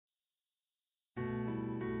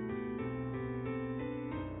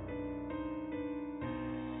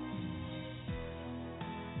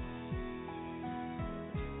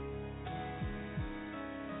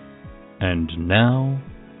And now,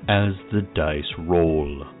 as the dice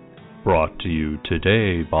roll, brought to you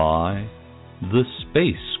today by the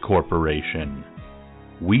Space Corporation.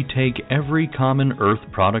 We take every common Earth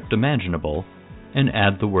product imaginable and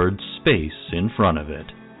add the word space in front of it.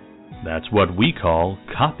 That's what we call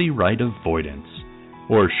copyright avoidance,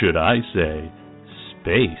 or should I say,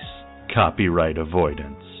 space copyright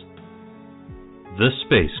avoidance. The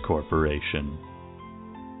Space Corporation.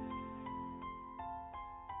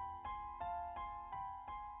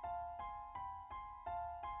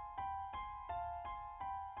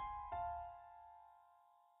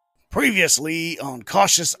 Previously on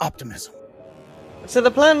Cautious Optimism. So the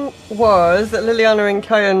plan was that Liliana and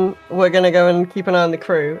Kyan were going to go and keep an eye on the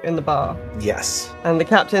crew in the bar. Yes. And the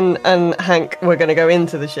captain and Hank were going to go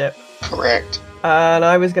into the ship. Correct. And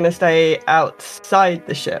I was going to stay outside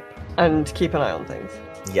the ship and keep an eye on things.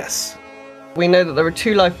 Yes. We know that there are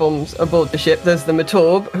two life forms aboard the ship. There's the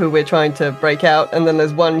Matorb, who we're trying to break out, and then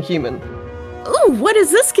there's one human. Ooh, what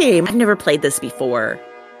is this game? I've never played this before.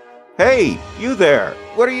 Hey, you there!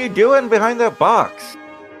 What are you doing behind that box?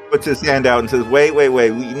 Puts his hand out and says, wait, we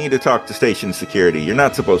need to talk to station security. You're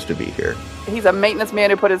not supposed to be here. He's a maintenance man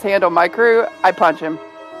who put his hand on my crew. I punch him.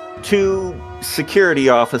 Two security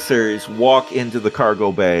officers walk into the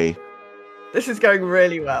cargo bay. This is going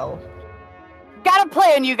really well. Got a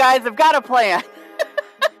plan, you guys. I've got a plan.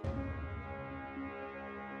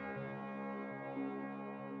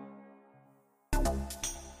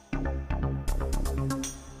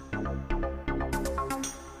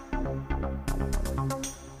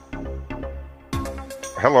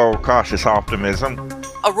 Hello, Cautious Optimism.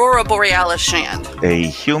 Aurora Borealis Shand. A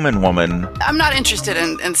human woman. I'm not interested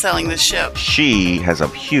in selling this ship. She has a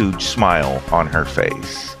huge smile on her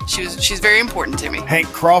face. She's very important to me. Hank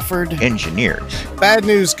Crawford. Engineers. Bad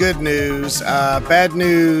news, good news. Bad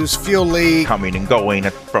news, fuel leak. Coming and going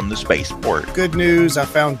from the spaceport. Good news, I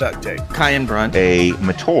found duct tape. Kyan Brunt. A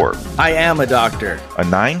Matorb. I am a doctor. A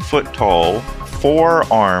 9-foot-tall,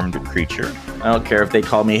 4-armed creature. I don't care if they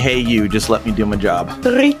call me, hey you, just let me do my job.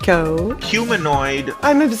 Rico. Humanoid.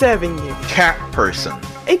 I'm observing you. Cat person.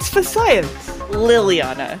 It's for science.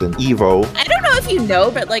 Liliana. An Evo. I don't know if you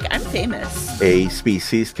know, but I'm famous. A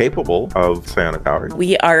species capable of psionic powers.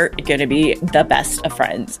 We are going to be the best of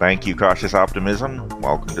friends. Thank you, Cautious Optimism.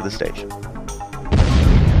 Welcome to the station.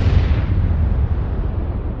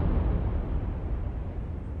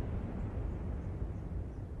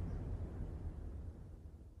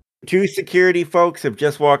 Two security folks have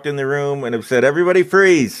just walked in the room and have said, everybody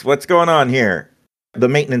freeze. What's going on here? The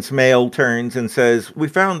maintenance male turns and says, we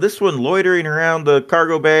found this one loitering around the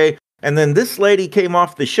cargo bay. And then this lady came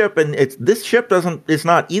off the ship, and this ship is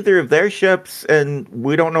not either of their ships, and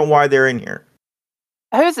we don't know why they're in here.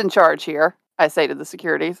 Who's in charge here? I say to the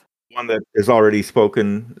securities. One that has already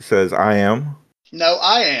spoken says, I am. No,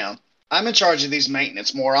 I am. I'm in charge of these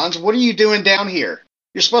maintenance morons. What are you doing down here?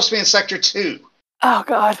 You're supposed to be in Sector 2. Oh,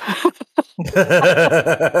 God.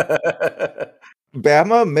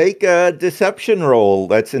 Bama, make a deception roll.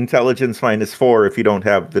 That's intelligence -4 if you don't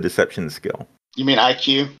have the deception skill. You mean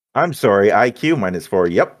IQ? I'm sorry, IQ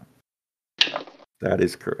 -4. Yep. That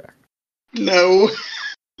is correct. No.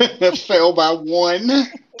 I fell by 1.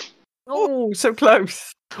 Oh, so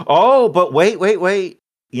close. Oh, but wait.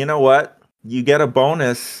 You know what? You get a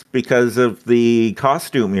bonus because of the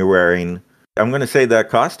costume you're wearing. I'm going to say that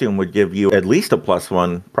costume would give you at least a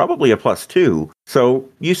 +1, probably a +2. So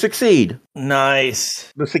you succeed.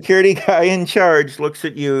 Nice. The security guy in charge looks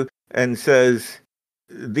at you and says,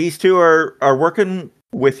 these two are working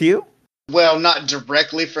with you? Well, not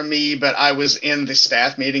directly for me, but I was in the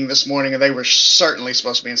staff meeting this morning, and they were certainly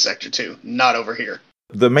supposed to be in Sector 2, not over here.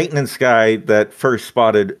 The maintenance guy that first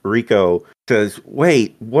spotted Rico says,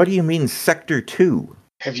 wait, what do you mean Sector 2?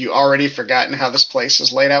 Have you already forgotten how this place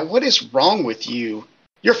is laid out? What is wrong with you?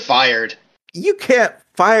 You're fired. You can't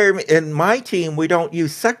fire me. In my team, we don't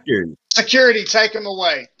use sectors. Security, take him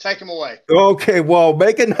away. Take him away. Okay, well,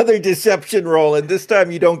 make another deception roll, and this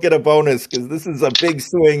time you don't get a bonus, because this is a big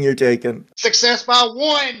swing you're taking. Success by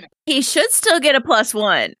 1! He should still get a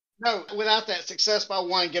 +1. No, without that, success by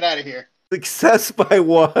 1, get out of here. Success by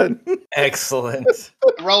 1. Excellent.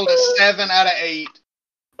 Rolled a 7 out of 8.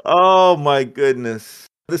 Oh, my goodness.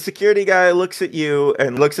 The security guy looks at you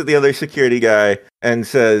and looks at the other security guy and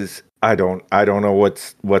says, I don't know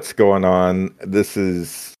what's going on. This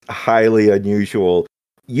is highly unusual.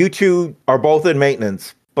 You two are both in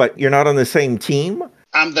maintenance, but you're not on the same team?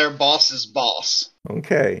 I'm their boss's boss.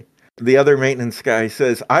 Okay. The other maintenance guy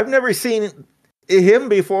says, I've never seen him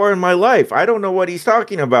before in my life. I don't know what he's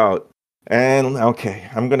talking about. And, okay,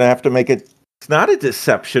 I'm going to have to make a It's not a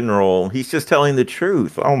deception roll. He's just telling the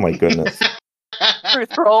truth. Oh my goodness.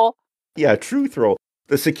 Truth roll. Yeah, truth roll.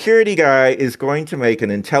 The security guy is going to make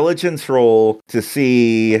an intelligence roll to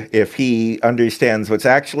see if he understands what's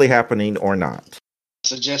actually happening or not.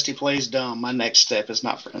 Suggest he plays dumb. My next step is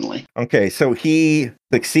not friendly. Okay, so he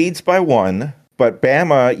succeeds by 1, but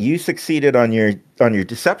Bama, you succeeded on your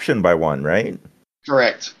deception by 1, right?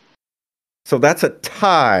 Correct. So that's a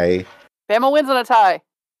tie. Bama wins on a tie.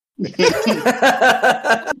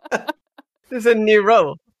 There's a new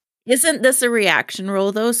roll. Isn't this a reaction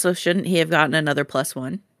roll, though? So shouldn't he have gotten another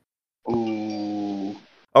 +1? Ooh.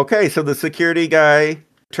 Okay, so the security guy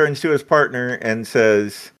turns to his partner and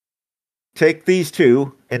says, take these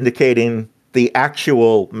 2, indicating the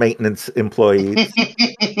actual maintenance employees.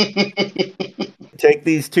 Take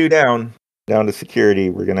these 2 down to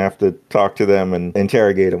security. We're going to have to talk to them and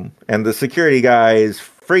interrogate them. And the security guy is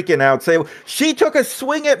freaking out, saying, she took a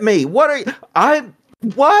swing at me. What?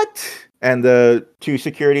 And the 2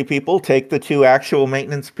 security people take the 2 actual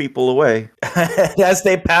maintenance people away. As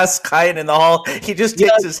they pass Kyan in the hall, he just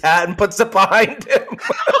takes his hat and puts it behind him.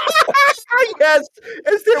 Yes,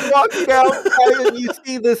 as they're walking out, and you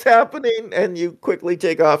see this happening, and you quickly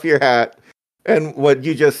take off your hat. And what,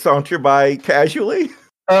 you just saunter by casually?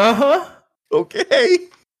 Uh-huh. Okay.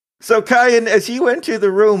 So, Kyan, as you enter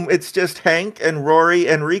the room, it's just Hank and Rory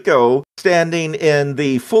and Rico standing in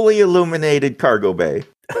the fully illuminated cargo bay.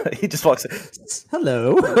 He just walks in.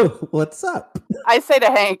 Hello. What's up? I say to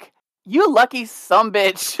Hank, you lucky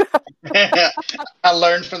sumbitch. I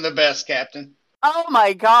learned from the best, Captain. Oh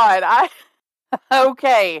my god.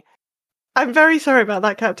 Okay. I'm very sorry about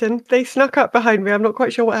that, Captain. They snuck up behind me. I'm not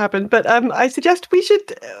quite sure what happened, but I suggest we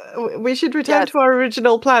should return to our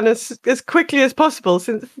original plan as quickly as possible,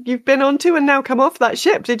 since you've been onto and now come off that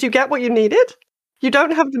ship. Did you get what you needed? You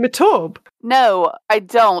don't have the Matorb. No, I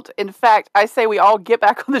don't. In fact, I say we all get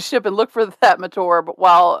back on the ship and look for that Matorb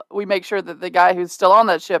while we make sure that the guy who's still on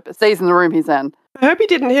that ship stays in the room he's in. I hope he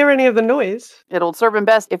didn't hear any of the noise. It'll serve him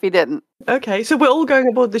best if he didn't. Okay, so we're all going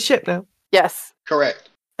aboard the ship now? Yes.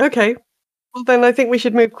 Correct. Okay. Well, then I think we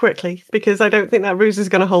should move quickly, because I don't think that ruse is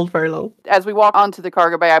going to hold very long. As we walk onto the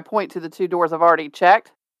cargo bay, I point to the 2 doors I've already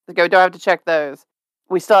checked. I go, don't have to check those.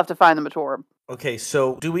 We still have to find the Matorb. Okay,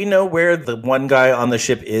 so do we know where the one guy on the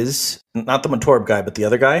ship is? Not the Matorb guy, but the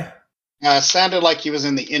other guy? Sounded like he was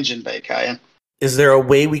in the engine bay, Kyan. Is there a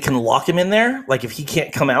way we can lock him in there? Like if he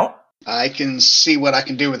can't come out? I can see what I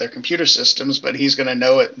can do with their computer systems, but he's going to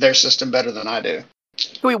know their system better than I do.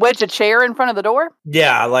 Can we wedge a chair in front of the door?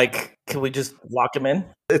 Yeah, like, can we just lock him in?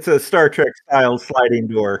 It's a Star Trek-style sliding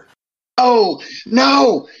door. Oh,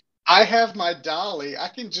 no! I have my dolly. I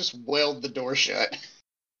can just weld the door shut.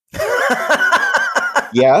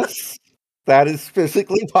 Yes, that is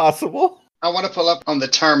physically possible. I want to pull up on the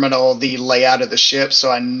terminal the layout of the ship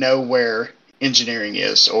so I know where engineering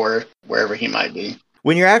is, or wherever he might be.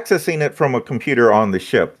 When you're accessing it from a computer on the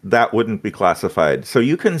ship, that wouldn't be classified. So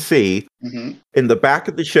you can see in the back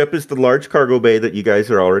of the ship is the large cargo bay that you guys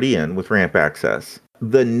are already in with ramp access.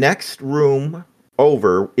 The next room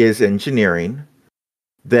over is engineering,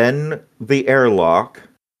 then the airlock,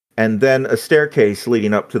 and then a staircase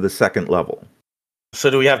leading up to the 2nd level. So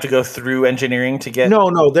do we have to go through engineering to get...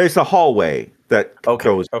 No, there's a hallway that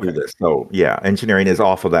goes through this. So yeah, engineering is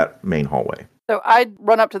off of that main hallway. So I'd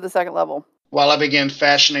run up to the 2nd level. While I begin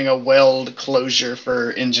fashioning a weld closure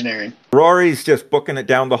for engineering. Rory's just booking it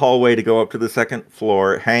down the hallway to go up to the 2nd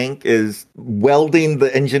floor. Hank is welding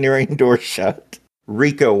the engineering door shut.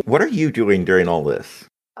 Rico, what are you doing during all this?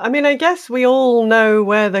 I mean, I guess we all know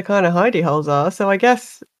where the kind of hidey holes are, so I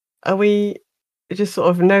guess, are we just sort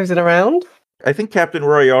of nosing around? I think Captain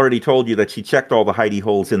Rory already told you that she checked all the hidey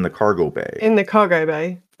holes in the cargo bay. In the cargo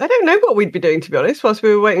bay? I don't know what we'd be doing, to be honest, whilst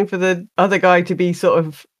we were waiting for the other guy to be sort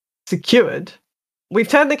of secured. We've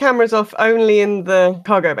turned the cameras off only in the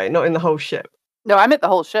cargo bay, not in the whole ship. No, I meant the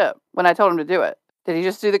whole ship when I told him to do it. Did he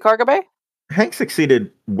just do the cargo bay? Hank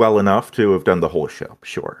succeeded well enough to have done the whole ship,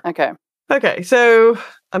 sure. Okay, so,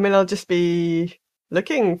 I mean, I'll just be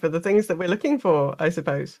looking for the things that we're looking for, I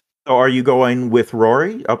suppose. So are you going with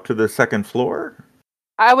Rory up to the 2nd floor?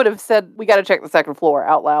 I would have said we got to check the 2nd floor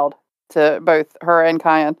out loud to both her and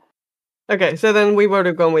Kyan. Okay, so then we would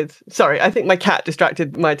have gone with... Sorry, I think my cat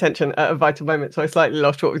distracted my attention at a vital moment, so I slightly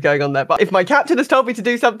lost what was going on there. But if my captain has told me to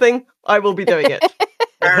do something, I will be doing it.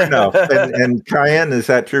 Fair enough. And Kyan, is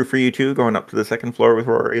that true for you too, going up to the 2nd floor with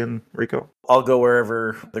Rory and Rico? I'll go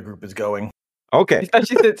wherever the group is going. Okay.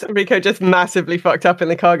 Especially since Rico just massively fucked up in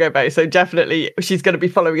the cargo bay, so definitely she's going to be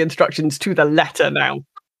following instructions to the letter now.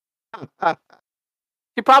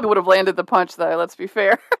 She probably would have landed the punch, though, let's be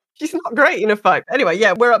fair. She's not great in a fight. Anyway,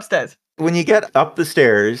 yeah, we're upstairs. When you get up the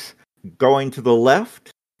stairs, going to the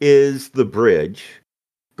left is the bridge.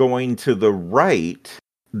 Going to the right,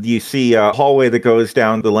 you see a hallway that goes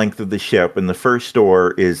down the length of the ship, and the first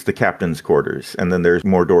door is the captain's quarters, and then there's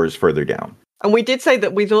more doors further down. And we did say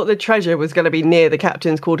that we thought the treasure was going to be near the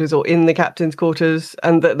captain's quarters or in the captain's quarters,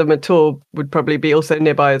 and that the Matorb would probably be also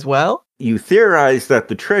nearby as well. You theorized that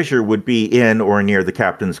the treasure would be in or near the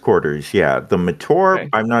captain's quarters. Yeah, the Matorb, okay.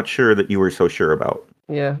 I'm not sure that you were so sure about.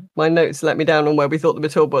 Yeah, my notes let me down on where we thought the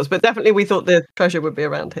Matorb was, but definitely we thought the treasure would be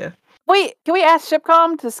around here. Wait, can we ask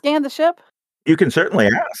Shipcom to scan the ship? You can certainly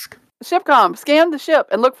ask. Shipcom, scan the ship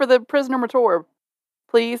and look for the prisoner Matorb,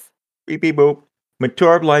 please. Beep, beep, boop.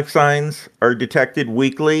 Matorb life signs are detected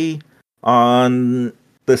weekly on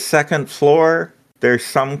the second floor. There's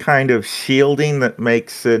some kind of shielding that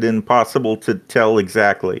makes it impossible to tell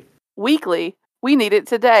exactly. Weekly? We need it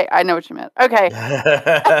today. I know what you meant. Okay.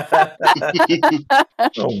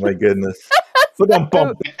 Oh my goodness.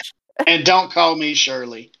 And don't call me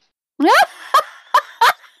Shirley.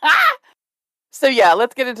 So yeah,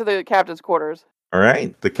 let's get into the captain's quarters. All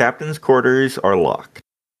right. The captain's quarters are locked.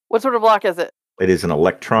 What sort of lock is it? It is an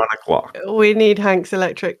electronic lock. We need Hank's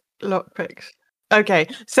electric lockpicks. Okay,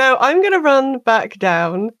 so I'm going to run back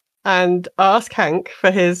down and ask Hank for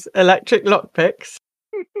his electric lockpicks.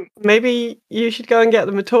 Maybe you should go and get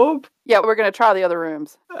the Matorb? Yeah, we're going to try the other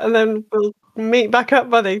rooms. And then we'll meet back up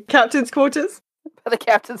by the captain's quarters? By the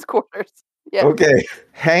captain's quarters. Yeah. Okay.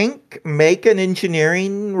 Hank, make an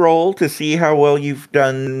engineering roll to see how well you've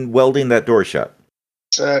done welding that door shut.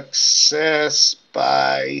 Success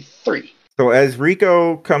by 3. So as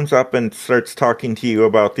Rico comes up and starts talking to you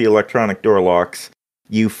about the electronic door locks,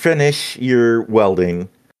 you finish your welding,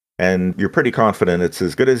 and you're pretty confident it's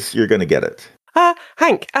as good as you're going to get it.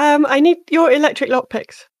 Hank, I need your electric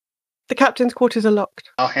lockpicks. The captain's quarters are locked.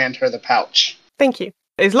 I'll hand her the pouch. Thank you.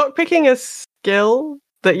 Is lockpicking a skill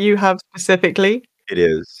that you have specifically? It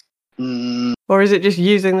is. Or is it just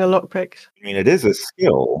using the lockpicks? I mean, it is a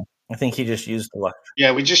skill. I think he just used the lock.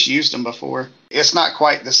 Yeah, we just used them before. It's not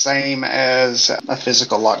quite the same as a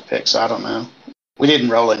physical lockpick, so I don't know. We didn't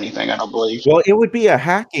roll anything, I don't believe. Well, it would be a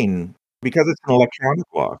hacking because it's an electronic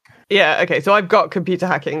lock. Yeah, okay, so I've got computer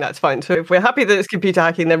hacking, that's fine. So if we're happy that it's computer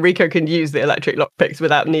hacking, then Rico can use the electric lockpicks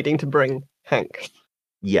without needing to bring Hank.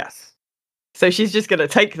 Yes. So she's just going to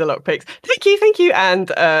take the lockpicks. Thank you, and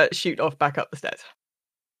shoot off back up the stairs.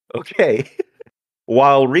 Okay.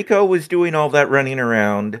 While Rico was doing all that running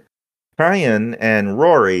around, Ryan and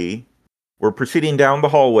Rory were proceeding down the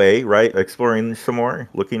hallway, right? Exploring some more,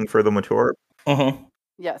 looking for the Matorb. Mm-hmm.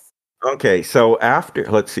 Yes. Okay, so after,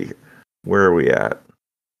 let's see, where are we at?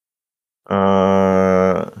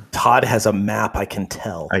 Todd has a map, I can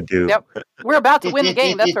tell. I do. Yep. We're about to win the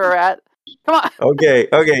game. That's where we're at. Come on.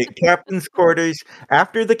 Okay. Captain's quarters.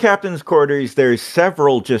 After the captain's quarters, there's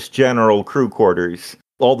several just general crew quarters.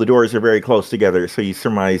 All the doors are very close together, so you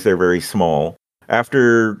surmise they're very small.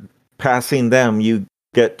 After passing them, you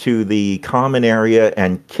get to the common area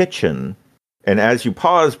and kitchen. And as you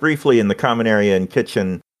pause briefly in the common area and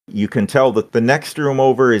kitchen, you can tell that the next room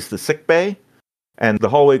over is the sick bay, and the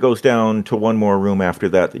hallway goes down to one more room after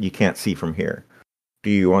that you can't see from here. Do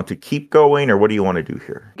you want to keep going, or what do you want to do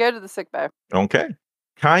here? Go to the sick bay. Okay.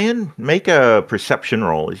 Kyan, make a perception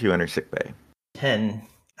roll as you enter sick bay. 10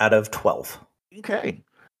 out of 12. Okay.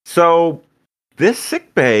 So, this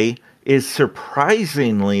sick bay is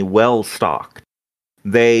surprisingly well stocked.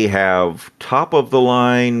 They have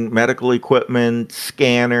top-of-the-line medical equipment,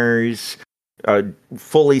 scanners, a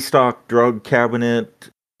fully stocked drug cabinet,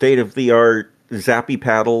 state-of-the-art zappy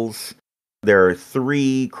paddles. There are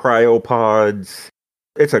 3 cryopods.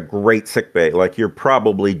 It's a great sick bay. Like, you're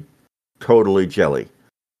probably totally jelly.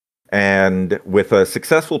 And with a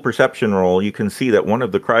successful perception roll, you can see that one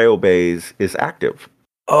of the cryo bays is active.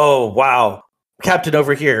 Oh, wow. Captain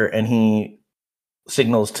over here, and he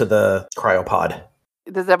signals to the cryopod.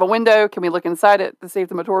 Does it have a window? Can we look inside it to see if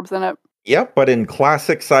the Matorb's in it? Yep, but in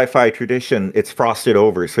classic sci-fi tradition, it's frosted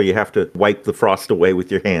over, so you have to wipe the frost away with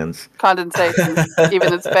your hands. Condensation,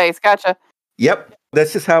 even in space. Gotcha. Yep,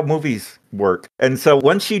 that's just how movies work. And so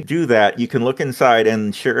once you do that, you can look inside,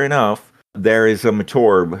 and sure enough, there is a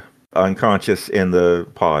Matorb unconscious in the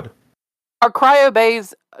pod. Are cryo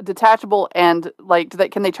bays detachable and,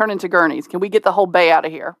 can they turn into gurneys? Can we get the whole bay out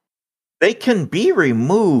of here? They can be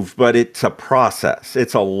removed, but it's a process.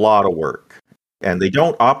 It's a lot of work. And they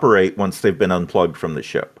don't operate once they've been unplugged from the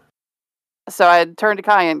ship. So I turned to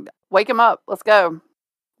Kyan. Wake him up. Let's go.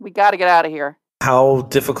 We got to get out of here. How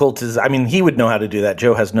difficult is... I mean, he would know how to do that.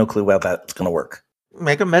 Joe has no clue how that's going to work.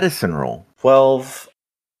 Make a medicine roll. 12.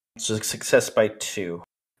 So success by 2.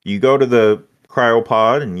 You go to the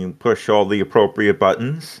cryopod and you push all the appropriate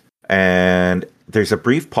buttons, and there's a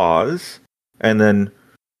brief pause, and then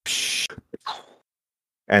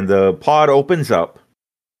and the pod opens up,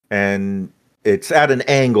 and it's at an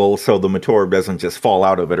angle so the Matorb doesn't just fall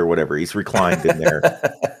out of it or whatever. He's reclined in there.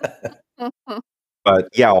 But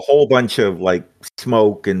yeah, a whole bunch of like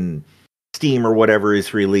smoke and steam or whatever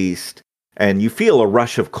is released, and you feel a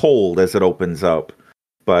rush of cold as it opens up,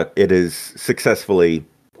 but it is successfully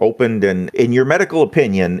opened, and in your medical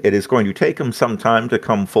opinion, it is going to take him some time to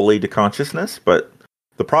come fully to consciousness, but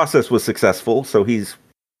the process was successful, so he's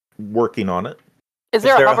working on it. Is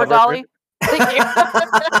there a hover dolly? Thank you.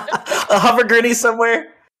 A hover gurney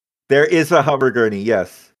somewhere? There is a hover gurney,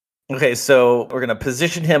 yes. Okay, so we're going to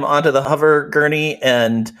position him onto the hover gurney,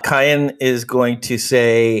 and Kyan is going to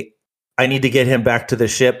say, I need to get him back to the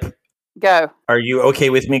ship. Go. Are you okay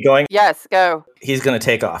with me going? Yes, go. He's going to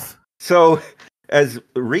take off. So, as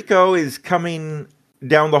Rico is coming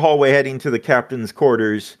down the hallway heading to the captain's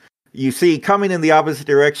quarters, you see coming in the opposite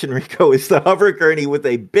direction, Rico, is the hover gurney with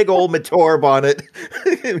a big old Matorb on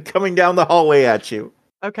it coming down the hallway at you.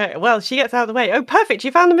 Okay, well, she gets out of the way. Oh, perfect.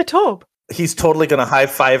 You found the Matorb. He's totally going to high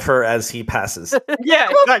five her as he passes. Yeah,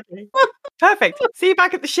 exactly. Perfect. See you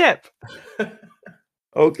back at the ship.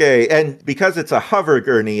 Okay, and because it's a hover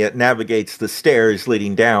gurney, it navigates the stairs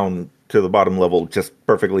leading down to the bottom level just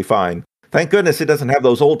perfectly fine. Thank goodness it doesn't have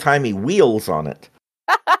those old-timey wheels on it.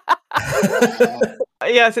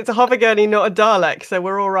 Yes, it's a hover gurney, not a Dalek, so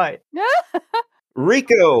we're all right.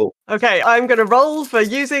 Rico! Okay, I'm going to roll for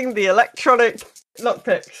using the electronic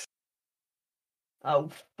lockpicks. Oh,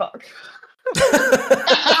 fuck.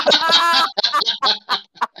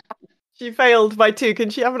 She failed by 2. Can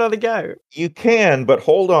she have another go? You can, but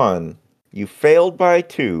hold on. You failed by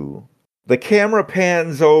 2. The camera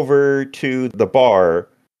pans over to the bar.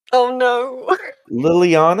 Oh, no.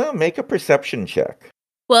 Liliana, make a perception check.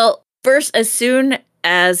 Well, first, as soon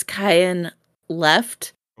as Kyan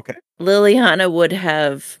left, okay, Liliana would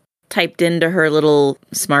have typed into her little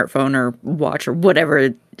smartphone or watch or whatever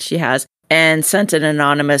she has and sent an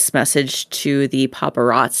anonymous message to the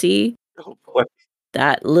paparazzi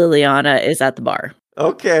that Liliana is at the bar.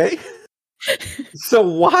 Okay. So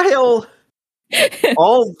while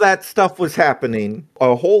all that stuff was happening,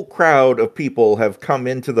 a whole crowd of people have come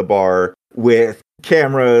into the bar with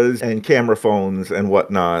cameras and camera phones and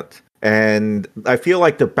whatnot. And I feel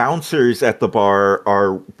like the bouncers at the bar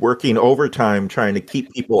are working overtime trying to keep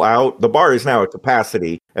people out. The bar is now at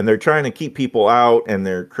capacity, and they're trying to keep people out, and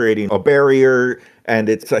they're creating a barrier, and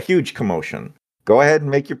it's a huge commotion. Go ahead and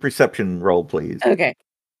make your perception roll, please. Okay.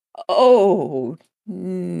 Oh,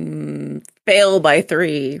 fail by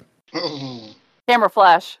 3. Camera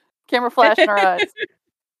flash in her eyes.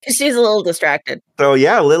 She's a little distracted. So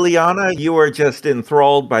yeah, Liliana, you are just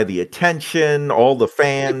enthralled by the attention, all the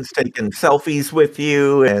fans taking selfies with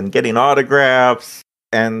you and getting autographs,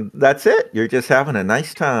 and that's it. You're just having a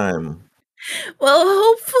nice time. Well,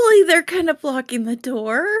 hopefully they're kind of blocking the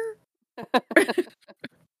door.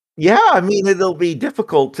 Yeah, I mean, it'll be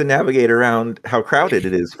difficult to navigate around how crowded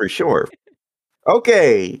it is for sure.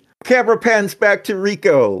 Okay, camera pans back to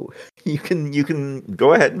Rico. You can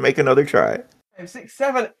go ahead and make another try. 5, 6,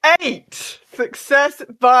 7, 8. Success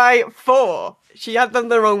by 4. She had them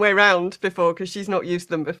the wrong way round before because she's not used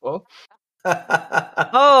them before.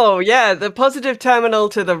 Oh, yeah, the positive terminal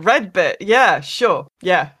to the red bit. Yeah, sure.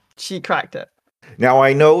 Yeah, she cracked it. Now,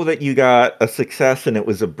 I know that you got a success and it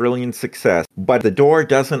was a brilliant success, but the door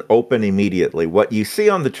doesn't open immediately. What you see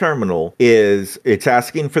on the terminal is it's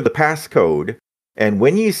asking for the passcode, and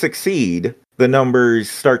when you succeed, the numbers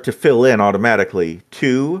start to fill in automatically.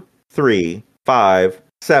 2, 3, 5,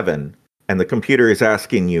 7, and the computer is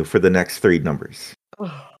asking you for the next 3 numbers.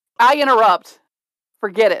 I interrupt.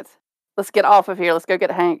 Forget it. Let's get off of here. Let's go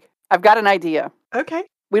get Hank. I've got an idea. Okay.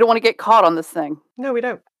 We don't want to get caught on this thing. No, we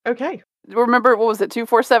don't. Okay. Remember, what was it?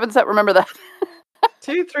 247 set? Remember that?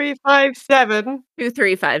 2357.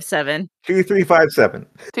 2357. 2357.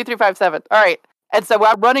 2357. All right. And so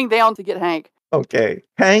I'm running down to get Hank. Okay.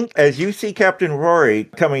 Hank, as you see Captain Rory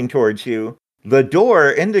coming towards you, the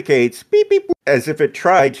door indicates beep, beep, beep, as if it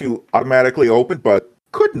tried to automatically open, but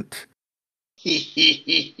couldn't.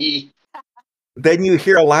 Then you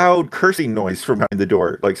hear a loud cursing noise from behind the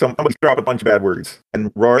door, like somebody dropped a bunch of bad words.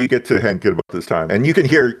 And Rory, you get to Hank about this time, and you can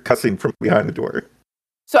hear cussing from behind the door.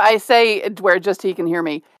 So I say, where just he can hear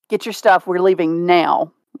me, get your stuff, we're leaving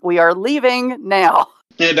now. We are leaving now.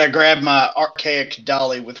 And I grab my archaic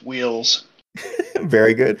dolly with wheels.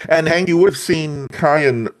 Very good. And Hank, you would have seen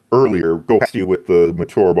Kyan earlier go past you with the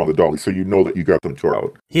Matorb on the dolly, so you know that you got them tore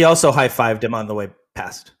out. He also high-fived him on the way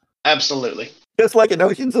past. Absolutely. Just like in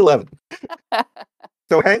Ocean's 11.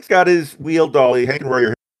 So Hank's got his wheel dolly. Hank and Rory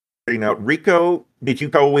are heading out. Rico, did you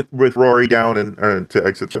go with Rory down and to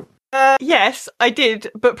exit them? Yes, I did,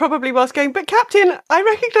 but probably whilst going, but Captain, I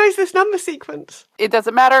recognise this number sequence. It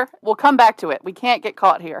doesn't matter. We'll come back to it. We can't get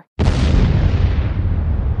caught here.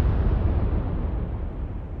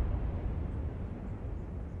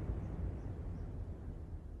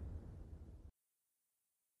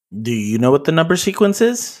 Do you know what the number sequence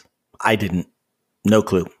is? I didn't. No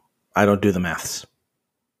clue. I don't do the maths.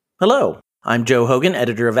 Hello, I'm Joe Hogan,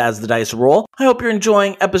 editor of As the Dice Roll. I hope you're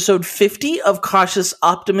enjoying episode 50 of Cautious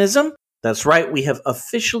Optimism. That's right, we have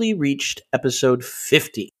officially reached episode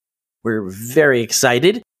 50. We're very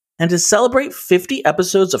excited, and to celebrate 50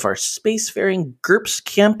 episodes of our spacefaring GURPS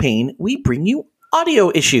campaign, we bring you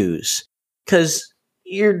audio issues. Because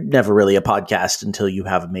you're never really a podcast until you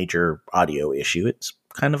have a major audio issue. It's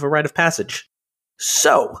kind of a rite of passage.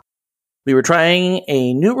 So, we were trying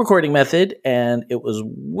a new recording method, and it was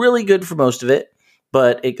really good for most of it,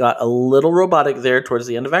 but it got a little robotic there towards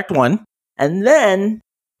the end of Act 1, and then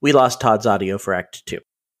we lost Todd's audio for Act 2.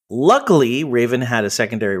 Luckily, Raven had a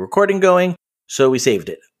secondary recording going, so we saved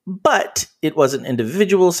it. But it wasn't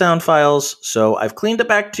individual sound files, so I've cleaned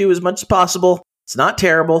up Act 2 as much as possible. It's not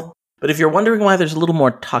terrible, but if you're wondering why there's a little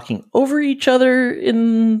more talking over each other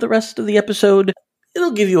in the rest of the episode,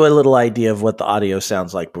 it'll give you a little idea of what the audio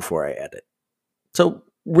sounds like before I edit. So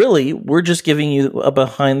really, we're just giving you a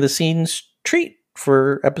behind-the-scenes treat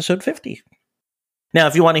for episode 50. Now,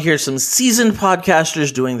 if you want to hear some seasoned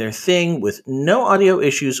podcasters doing their thing with no audio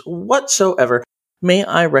issues whatsoever, may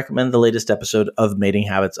I recommend the latest episode of Mating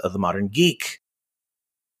Habits of the Modern Geek.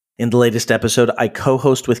 In the latest episode, I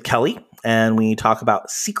co-host with Kelly, and we talk about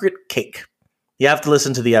secret cake. You have to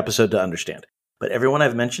listen to the episode to understand, but everyone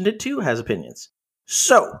I've mentioned it to has opinions.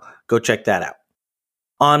 So, go check that out.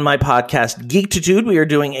 On my podcast, Geektitude, we are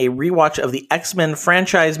doing a rewatch of the X-Men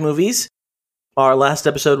franchise movies. Our last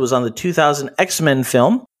episode was on the 2000 X-Men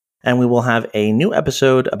film, and we will have a new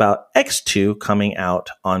episode about X2 coming out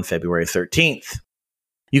on February 13th.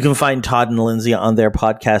 You can find Todd and Lindsay on their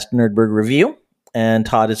podcast, Nerdberg Review, and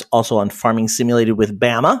Todd is also on Farming Simulated with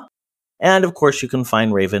Bama. And, of course, you can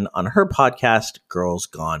find Raven on her podcast, Girls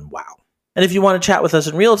Gone Wow. And if you want to chat with us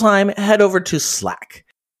in real time, head over to Slack.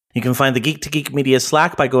 You can find the Geek to Geek Media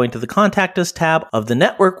Slack by going to the Contact Us tab of the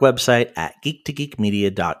network website at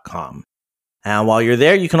geektogeekmedia.com. And while you're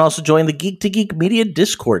there, you can also join the Geek to Geek Media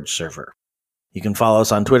Discord server. You can follow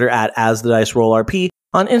us on Twitter at AsTheDiceRollRP,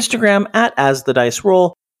 on Instagram at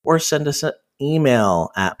AsTheDiceRoll, or send us an email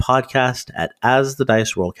at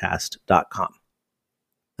podcast@asthedicerollcast.com.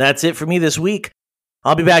 That's it for me this week.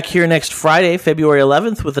 I'll be back here next Friday, February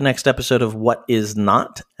 11th, with the next episode of What Is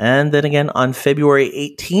Not, and then again on February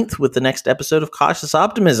 18th with the next episode of Cautious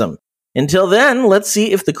Optimism. Until then, let's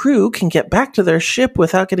see if the crew can get back to their ship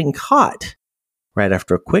without getting caught. Right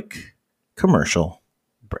after a quick commercial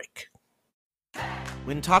break.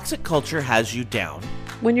 When toxic culture has you down.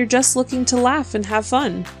 When you're just looking to laugh and have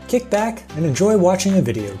fun. Kick back and enjoy watching a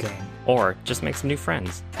video game. Or just make some new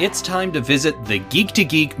friends. It's time to visit the Geek to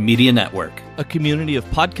Geek Media Network, a community of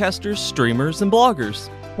podcasters, streamers, and bloggers.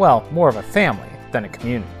 Well, more of a family than a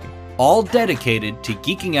community. All dedicated to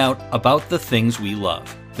geeking out about the things we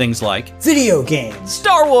love. Things like video games,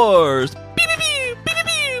 Star Wars,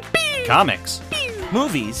 comics,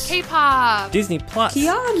 movies, K-pop, Disney Plus,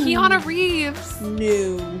 Keanu Reeves,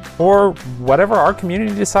 new, or whatever our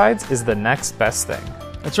community decides is the next best thing.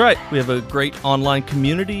 That's right. We have a great online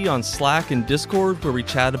community on Slack and Discord where we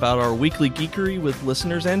chat about our weekly geekery with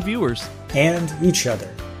listeners and viewers. And each other.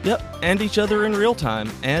 Yep, and each other in real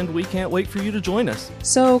time. And we can't wait for you to join us.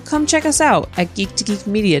 So come check us out at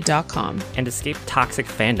geektogeekmedia.com. And escape toxic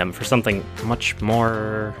fandom for something much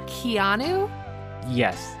more... Keanu?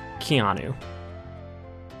 Yes, Keanu.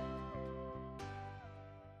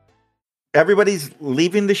 Everybody's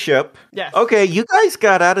leaving the ship. Yes. Okay, you guys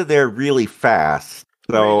got out of there really fast.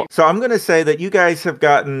 So I'm going to say that you guys have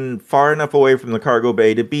gotten far enough away from the cargo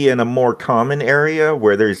bay to be in a more common area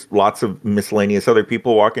where there's lots of miscellaneous other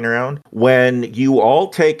people walking around. When you all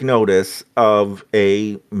take notice of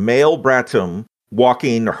a male Bratum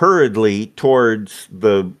walking hurriedly towards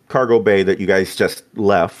the cargo bay that you guys just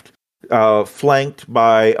left, flanked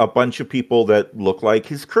by a bunch of people that look like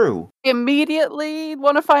his crew. Immediately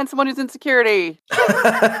want to find someone who's in security.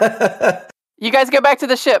 You guys go back to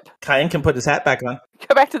the ship. Kyan can put his hat back on.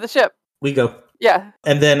 Go back to the ship. We go. Yeah.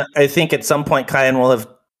 And then I think at some point Kyan will have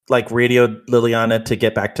radioed Liliana to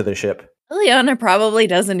get back to the ship. Liliana probably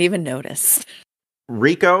doesn't even notice.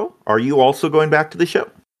 Rico, are you also going back to the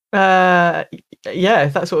ship? Yeah,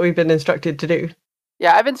 if that's what we've been instructed to do.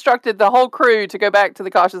 Yeah, I've instructed the whole crew to go back to the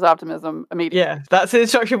cautious optimism immediately. Yeah, that's the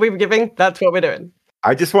instruction we were giving. That's what we're doing.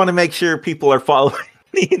 I just want to make sure people are following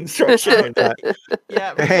the instruction or not.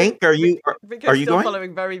 Yeah, Hank, are you still going?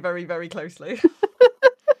 following very, very, very closely.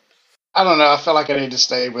 I don't know. I feel like I need to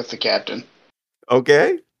stay with the captain.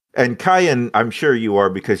 Okay. And Kyan, I'm sure you are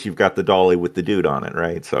because you've got the dolly with the dude on it,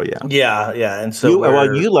 right? So yeah. Yeah. And so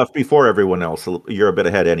you left before everyone else. So you're a bit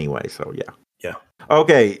ahead anyway. So yeah. Yeah.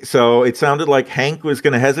 Okay. So it sounded like Hank was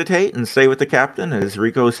going to hesitate and stay with the captain as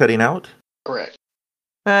Rico's heading out. Correct.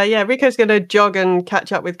 Yeah, Rico's going to jog and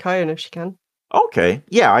catch up with Kyan if she can. Okay.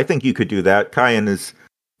 Yeah, I think you could do that. Kyan is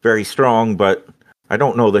very strong, but I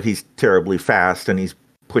don't know that he's terribly fast, and he's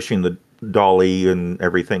pushing the dolly and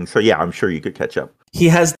everything. So yeah, I'm sure you could catch up. He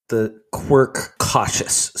has the quirk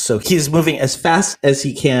cautious, so he's moving as fast as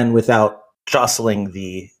he can without jostling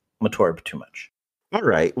the Matorb too much. All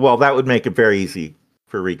right. Well, that would make it very easy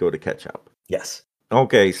for Rico to catch up. Yes.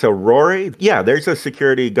 Okay, so Rory, yeah, there's a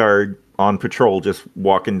security guard on patrol just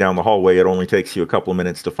walking down the hallway. It only takes you a couple of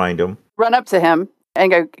minutes to find him. Run up to him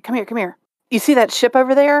and go, come here. You see that ship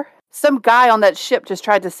over there? Some guy on that ship just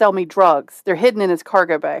tried to sell me drugs. They're hidden in his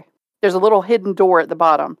cargo bay. There's a little hidden door at the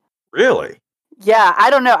bottom. Really? Yeah, I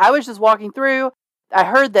don't know. I was just walking through. I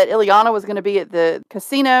heard that Ileana was going to be at the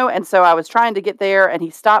casino, and so I was trying to get there, and he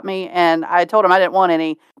stopped me, and I told him I didn't want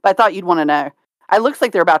any, but I thought you'd want to know. It looks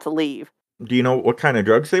like they're about to leave. Do you know what kind of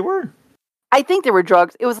drugs they were? I think they were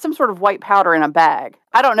drugs. It was some sort of white powder in a bag.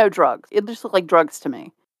 I don't know drugs. It just looked like drugs to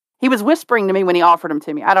me. He was whispering to me when he offered them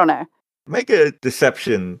to me. I don't know. Make a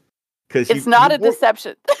deception. It's not a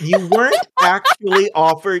deception. You weren't actually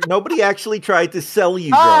offered. Nobody actually tried to sell you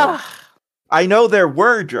drugs. I know there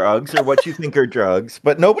were drugs or what you think are drugs,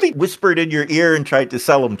 but nobody whispered in your ear and tried to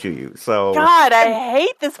sell them to you. So God, I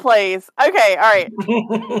hate this place. Okay, all right.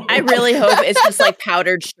 I really hope it's just like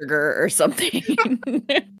powdered sugar or something.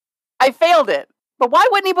 I failed it. But why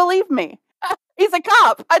wouldn't he believe me? He's a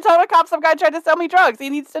cop. I told a cop some guy tried to sell me drugs. He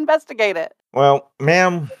needs to investigate it. Well,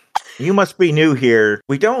 ma'am, you must be new here.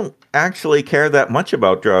 We don't actually care that much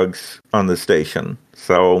about drugs on the station,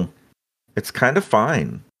 so it's kind of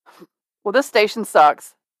fine. Well, this station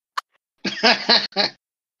sucks. And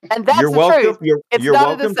that's you're the welcome. truth. You're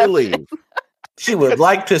welcome to leave. She would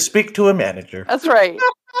like to speak to a manager. That's right.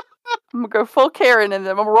 I'm gonna go full Karen, and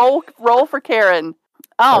then I'm gonna roll for Karen.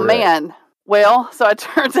 Oh man. Well, so I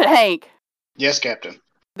turned to Hank. Yes, Captain.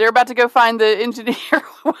 They're about to go find the engineer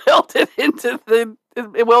welded in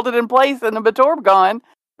place and the Matorb gone.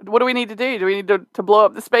 What do we need to do? Do we need to blow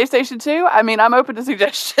up the space station too? I mean, I'm open to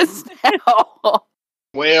suggestions now.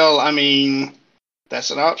 Well, I mean,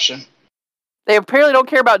 that's an option. They apparently don't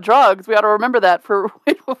care about drugs. We ought to remember that for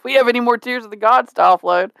if we have any more Tears of the Gods to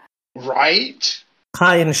offload. Right?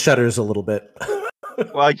 Kyan shudders a little bit.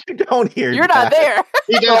 Well, you don't hear You're that. not there.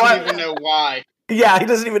 He doesn't even know why. Yeah, he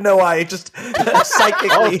doesn't even know why. He just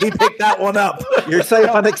psychically he picked that one up. Your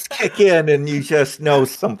psionics kick in and you just know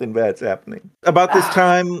something bad's happening. About this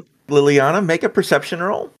time, Liliana, make a perception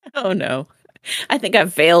roll. Oh no. I think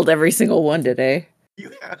I've failed every single one today. You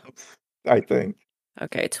have, I think.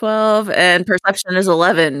 Okay, 12, and perception is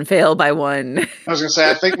 11. Fail by 1. I was going to say,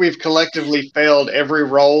 I think we've collectively failed every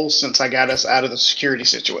roll since I got us out of the security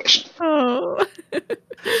situation. Oh.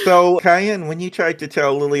 So, Kyan, when you tried to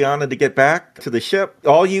tell Liliana to get back to the ship,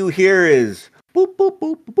 all you hear is boop, boop,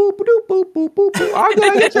 boop, boop, boop, boop, boop, boop, boop. I'm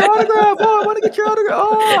going to get your autograph. Oh, I want to get your autograph.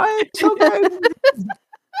 Oh, I'm so good.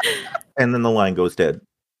 And then the line goes dead.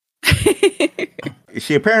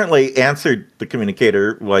 She apparently answered the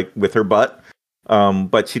communicator, like, with her butt,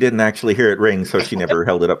 but she didn't actually hear it ring, so she never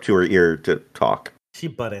held it up to her ear to talk. She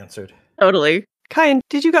butt answered. Totally. Kyan,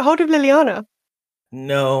 did you get hold of Liliana?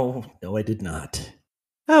 No, I did not.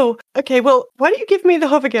 Oh, okay. Well, why don't you give me the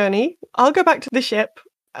hover gurney? I'll go back to the ship.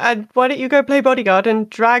 And why don't you go play bodyguard and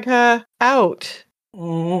drag her out?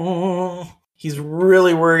 He's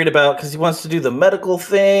really worried about because he wants to do the medical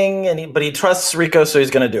thing, but he trusts Rico, so he's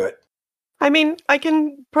going to do it. I mean, I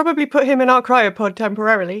can probably put him in our cryopod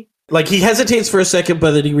temporarily. Like, he hesitates for a second,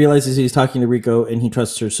 but then he realizes he's talking to Rico, and he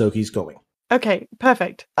trusts her, so he's going. Okay,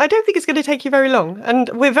 perfect. I don't think it's going to take you very long, and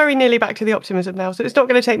we're very nearly back to the Optimism now, so it's not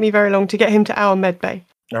going to take me very long to get him to our med bay.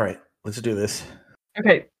 All right, let's do this.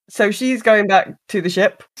 Okay, so she's going back to the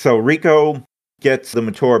ship. So Rico gets the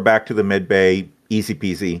Mator back to the med bay, easy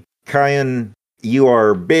peasy. Kyan, you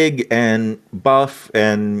are big and buff,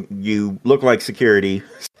 and you look like security,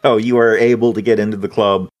 so you are able to get into the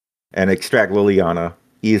club and extract Liliana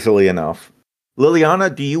easily enough.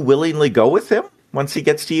 Liliana, do you willingly go with him once he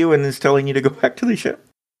gets to you and is telling you to go back to the ship?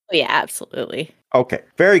 Yeah, absolutely. Okay,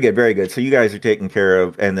 very good, very good. So you guys are taken care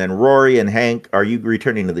of. And then Rory and Hank, are you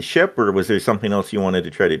returning to the ship, or was there something else you wanted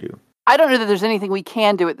to try to do? I don't know that there's anything we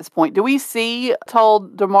can do at this point. Do we see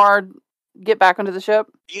Damar get back onto the ship?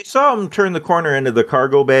 You saw him turn the corner into the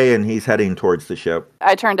cargo bay, and he's heading towards the ship.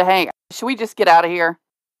 I turned to Hank. Should we just get out of here?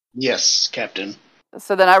 Yes, Captain.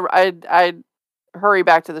 So then I hurry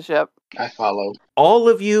back to the ship. I follow. All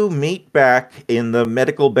of you meet back in the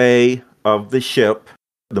medical bay of the ship.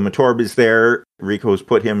 The Matorb is there. Rico's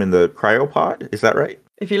put him in the cryopod. Is that right?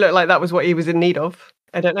 If you look like that was what he was in need of,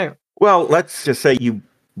 I don't know. Well, let's just say you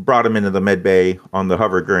brought him into the med bay on the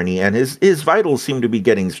hover gurney, and his vitals seem to be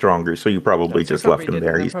getting stronger, so you probably just left him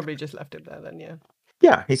there. He's probably just left him there then, yeah.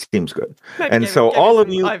 Yeah, he seems good. Maybe and so all of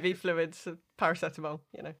you... IV fluids, paracetamol,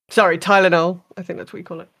 you know. Sorry, Tylenol. I think that's what you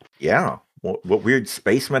call it. Yeah. What weird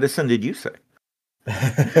space medicine did you say?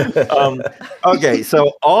 Okay,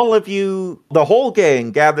 so all of you, the whole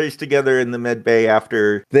gang gathers together in the med bay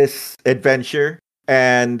after this adventure.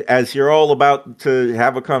 And as you're all about to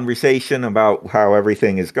have a conversation about how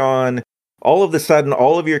everything is gone, all of a sudden,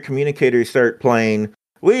 all of your communicators start playing,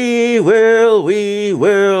 we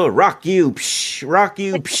will rock you, psh, rock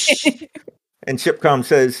you, psh. And Shipcom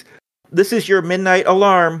says, this is your midnight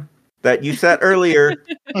alarm that you set earlier.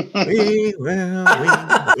 we will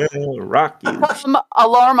rock you.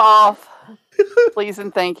 Alarm off, please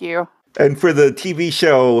and thank you. And for the TV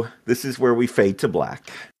show, this is where we fade to black.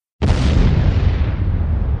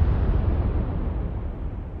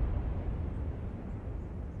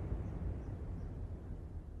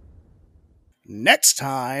 Next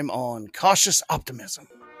time on Cautious Optimism.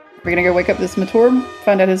 We're gonna go wake up this Matorb,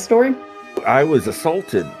 find out his story. I was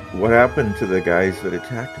assaulted. What happened to the guys that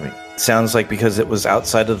attacked me? Sounds like because it was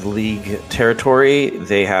outside of the League territory,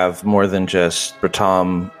 they have more than just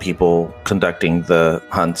Bratom people conducting the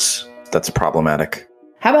hunts. That's problematic.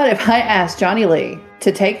 How about if I asked Johnny Lee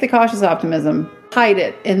to take the Cautious Optimism, hide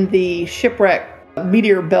it in the shipwreck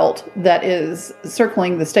meteor belt that is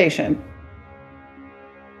circling the station?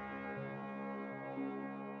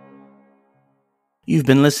 You've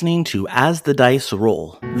been listening to As the Dice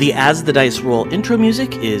Roll. The As the Dice Roll intro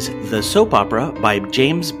music is The Soap Opera by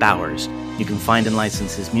James Bowers. You can find and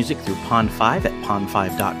license his music through Pond5 at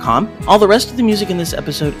pond5.com. All the rest of the music in this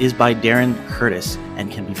episode is by Darren Curtis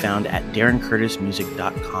and can be found at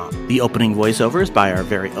darrencurtismusic.com. The opening voiceover is by our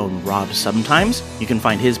very own Rob Sometimes. You can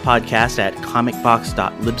find his podcast at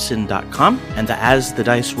comicbox.libsyn.com. And the As the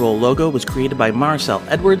Dice Roll logo was created by Marcel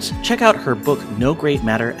Edwards. Check out her book No Great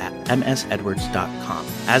Matter at msedwards.com.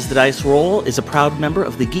 As the Dice Roll is a proud member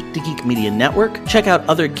of the Geek to Geek Media Network. Check out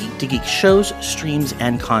other Geek to Geek shows, streams,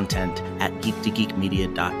 and content at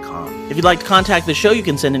geektogeekmedia.com. If you'd like to contact the show, you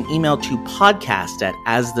can send an email to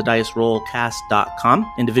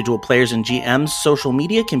podcast@asthedicerollcast.com. Individual players and GMs' social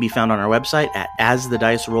media can be found on our website at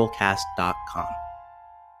asthedicerollcast.com.